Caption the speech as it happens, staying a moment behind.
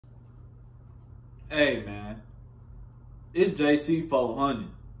Hey man, it's JC 400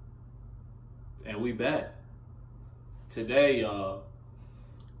 and we back. Today, y'all,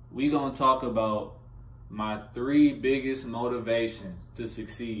 we gonna talk about my 3 biggest motivations to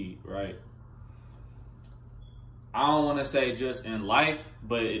succeed, right? I don't wanna say just in life,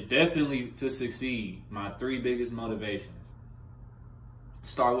 but it definitely to succeed. My 3 biggest motivations.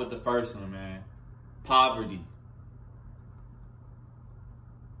 Start with the first one, man. Poverty.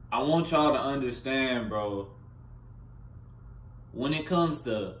 I want y'all to understand, bro, when it comes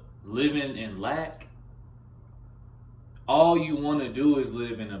to living in lack, all you want to do is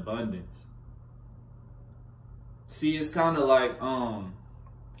live in abundance. See, it's kind of like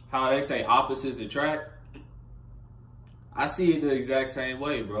how they say opposites attract. I see it the exact same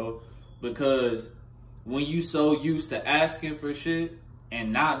way, bro, because when you so used to asking for shit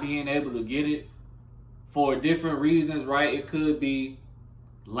and not being able to get it for different reasons, right? It could be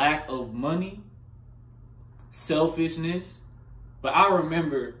lack of money, selfishness. But I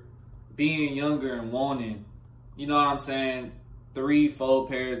remember being younger and wanting, you know what I'm saying, 3, 4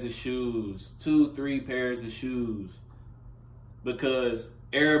 pairs of shoes, 2, 3 pairs of shoes, because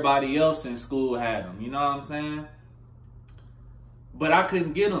everybody else in school had them, you know what I'm saying? But I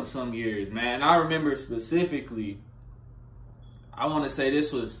couldn't get them some years, man. And I remember specifically, I want to say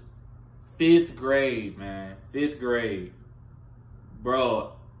this was 5th grade, man, 5th grade.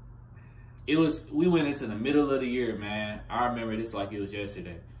 Bro, we went into the middle of the year, man. I remember this like it was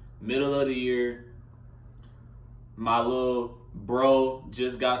yesterday. Middle of the year, my little bro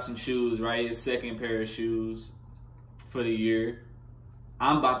just got some shoes, right? His 2nd pair of shoes for the year.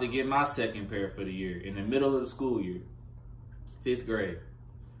 I'm about to get my 2nd pair for the year in the middle of the school year, 5th grade.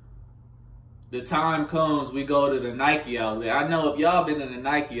 The time comes, we go to the Nike outlet. I know if y'all been in the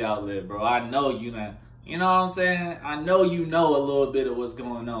Nike outlet, bro, I know you know. You know what I'm saying? I know you know a little bit of what's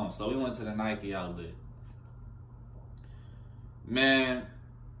going on. So we went to the Nike outlet. Man,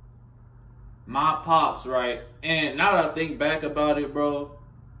 my pops, right? And now that I think back about it, bro,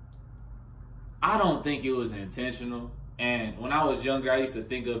 I don't think it was intentional. And when I was younger, I used to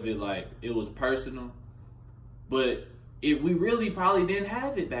think of it like it was personal. But we really probably didn't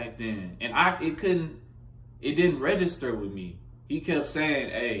have it back then. And it didn't register with me. He kept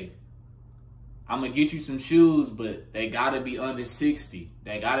saying, hey, I'm going to get you some shoes, but they got to be under 60.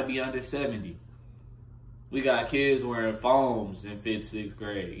 They got to be under 70. We got kids wearing foams in 5th, 6th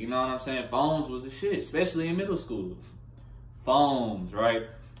grade. You know what I'm saying? Foams was the shit, especially in middle school. Foams, right?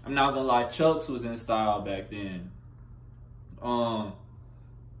 I'm not going to lie, Chucks was in style back then. 4s,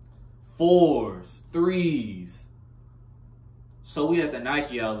 3s. So we at the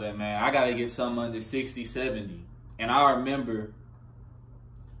Nike outlet, man. I got to get something under 60, 70. And I remember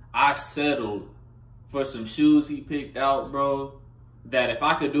I settled for some shoes he picked out, bro, that if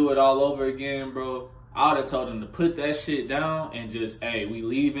I could do it all over again, bro, I would have told him to put that shit down and just, hey, we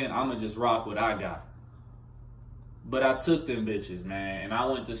leaving, I'm going to just rock what I got. But I took them bitches, man, and I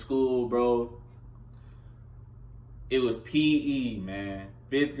went to school, bro. It was PE, man,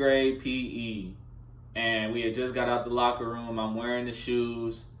 5th grade PE. And we had just got out the locker room. I'm wearing the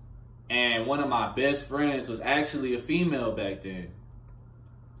shoes. And one of my best friends was actually a female back then.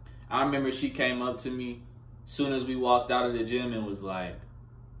 I remember she came up to me as soon as we walked out of the gym and was like,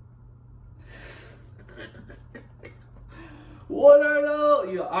 what are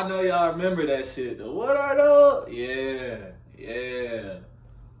those? Yo, I know y'all remember that shit though. What are those? Yeah,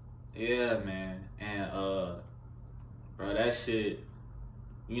 man. And bro, that shit,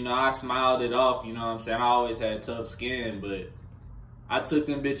 you know, I smiled it off, you know what I'm saying? I always had tough skin, but I took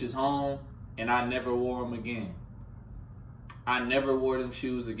them bitches home and I never wore them again. I never wore them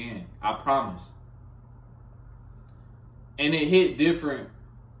shoes again. I promise. And it hit different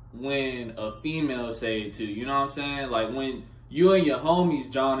when a female say it too. You know what I'm saying? Like when you and your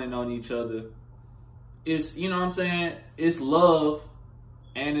homies joining on each other, it's, you know what I'm saying? It's love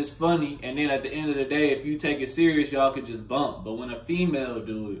and it's funny. And then at the end of the day, if you take it serious, y'all could just bump. But when a female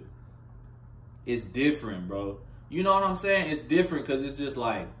do it, it's different, bro. You know what I'm saying? It's different because it's just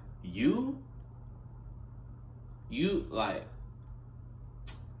like, you like,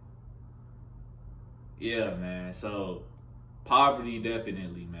 yeah, man. So poverty,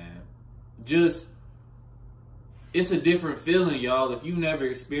 definitely, man. Just, it's a different feeling, y'all. If you never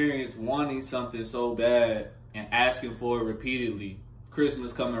experienced wanting something so bad and asking for it repeatedly,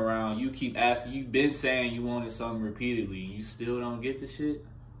 Christmas coming around, you keep asking, you've been saying you wanted something repeatedly and you still don't get the shit.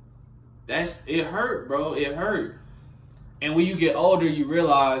 It hurt, bro. It hurt. And when you get older, you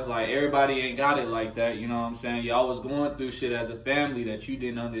realize, like, everybody ain't got it like that, you know what I'm saying? Y'all was going through shit as a family that you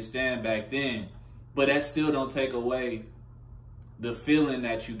didn't understand back then. But that still don't take away the feeling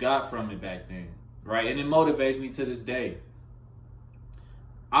that you got from it back then. right? And it motivates me to this day.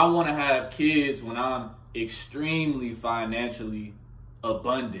 I want to have kids when I'm extremely financially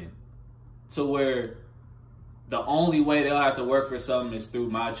abundant, to where the only way they'll have to work for something is through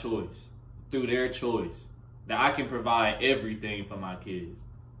my choice, through their choice, that I can provide everything for my kids.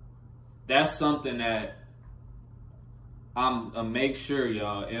 That's something that I'm a make sure,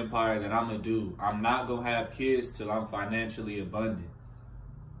 y'all, Empire, that I'm going to do. I'm not going to have kids till I'm financially abundant.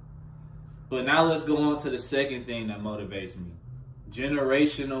 But now let's go on to the second thing that motivates me.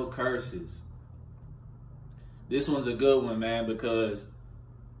 Generational curses. This one's a good one, man, because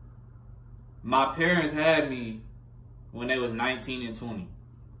my parents had me when they was 19 and 20.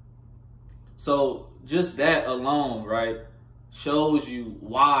 So just that alone, right, shows you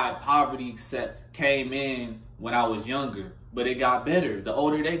why poverty came in when I was younger. But it got better the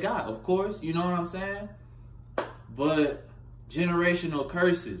older they got, of course. You know what I'm saying? But generational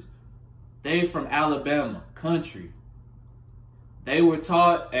curses. They from Alabama, country. They were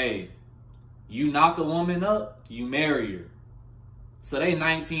taught, hey, you knock a woman up, you marry her. So they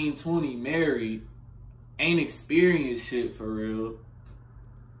 19, 20, married, ain't experienced shit for real.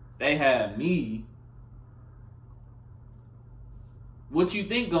 They had me. What you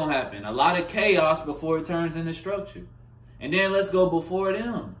think gonna happen? A lot of chaos before it turns into structure. And then let's go before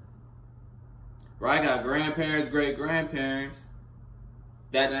them. Right? I got grandparents, great-grandparents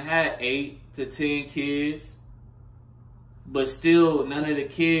that done had 8 to 10 kids. But still, none of the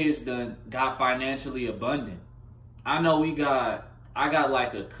kids done got financially abundant. I know I got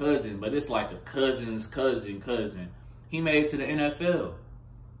like a cousin, but it's like a cousin's cousin. He made it to the NFL.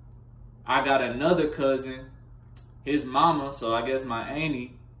 I got another cousin, his mama, so I guess my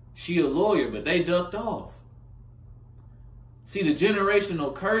auntie, she a lawyer, but they ducked off. See, the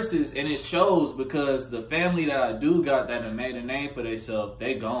generational curses, and it shows because the family that I do got that have made a name for themselves,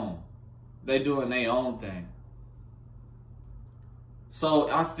 they gone. They doing their own thing. So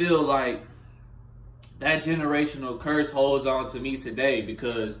I feel like that generational curse holds on to me today,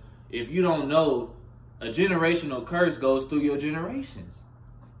 because if you don't know, a generational curse goes through your generations.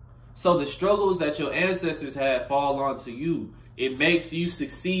 So the struggles that your ancestors had fall onto you. It makes you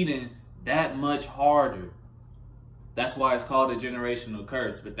succeeding that much harder. That's why it's called a generational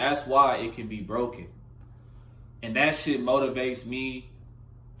curse. But that's why it can be broken. And that shit motivates me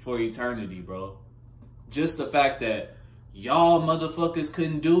for eternity, bro. Just the fact that y'all motherfuckers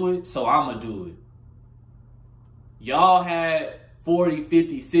couldn't do it, so I'ma do it. Y'all had 40,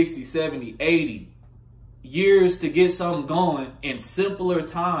 50, 60, 70, 80 years to get something going in simpler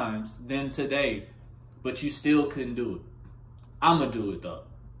times than today, but you still couldn't do it. I'ma do it though.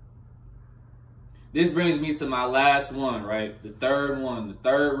 This brings me to my last one, right? The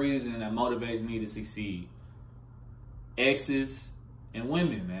third reason that motivates me to succeed. Exes and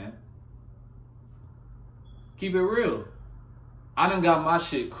women, man. Keep it real. I done got my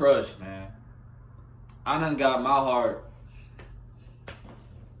shit crushed, man. I done got my heart.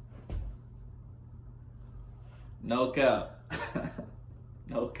 No cap.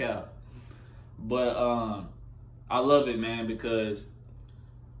 No cap. But I love it, man, because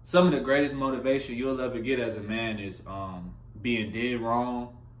some of the greatest motivation you'll ever get as a man is being dead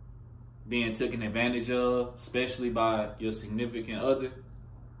wrong, being taken advantage of, especially by your significant other,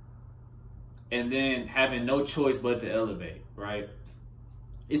 and then having no choice but to elevate, right?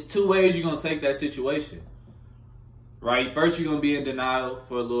 It's two ways you're going to take that situation, right? First, you're going to be in denial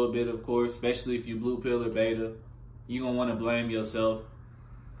for a little bit, of course, especially if you blue pill or beta. You're going to want to blame yourself.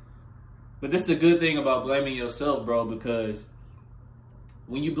 But this is the good thing about blaming yourself, bro, because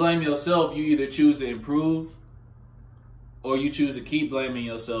when you blame yourself, you either choose to improve or you choose to keep blaming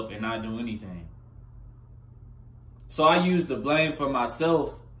yourself and not do anything. So I use the blame for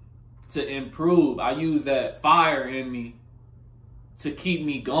myself to improve. I use that fire in me to keep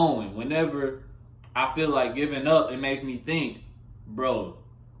me going. Whenever I feel like giving up, it makes me think, bro,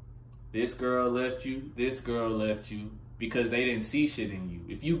 this girl left you, this girl left you because they didn't see shit in you.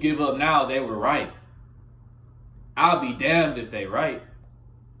 If you give up now, they were right. I'll be damned if they right.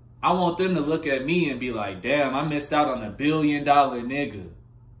 I want them to look at me and be like, damn, I missed out on $1 billion nigga.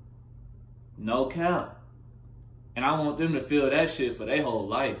 No cap. And I want them to feel that shit for their whole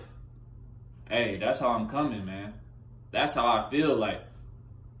life. Hey, that's how I'm coming, man. That's how I feel like.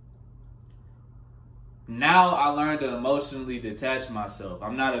 Now I learned to emotionally detach myself.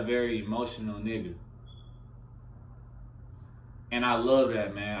 I'm not a very emotional nigga. And I love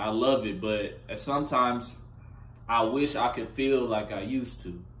that, man. I love it. But sometimes I wish I could feel like I used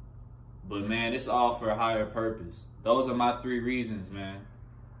to. But, man, it's all for a higher purpose. Those are my 3 reasons, man.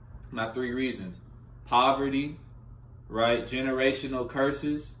 My 3 reasons. Poverty, right? Generational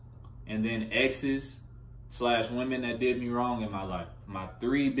curses, and then exes / women that did me wrong in my life. My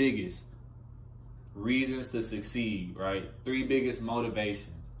 3 biggest reasons to succeed, right? 3 biggest motivations.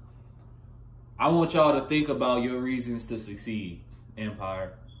 I want y'all to think about your reasons to succeed,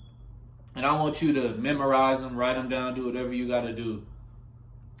 Empire. And I want you to memorize them, write them down, do whatever you got to do.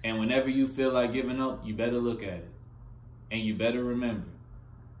 And whenever you feel like giving up, you better look at it. And you better remember.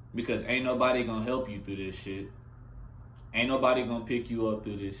 Because ain't nobody gonna help you through this shit. Ain't nobody gonna pick you up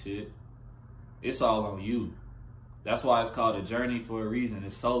through this shit. It's all on you. That's why it's called a journey for a reason.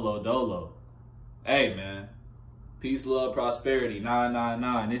 It's solo dolo. Hey, man. Peace, love, prosperity.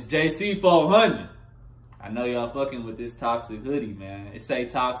 999. It's JC400. I know y'all fucking with this toxic hoodie, man. It say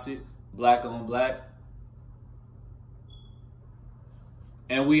toxic, black on black.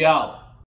 And we out.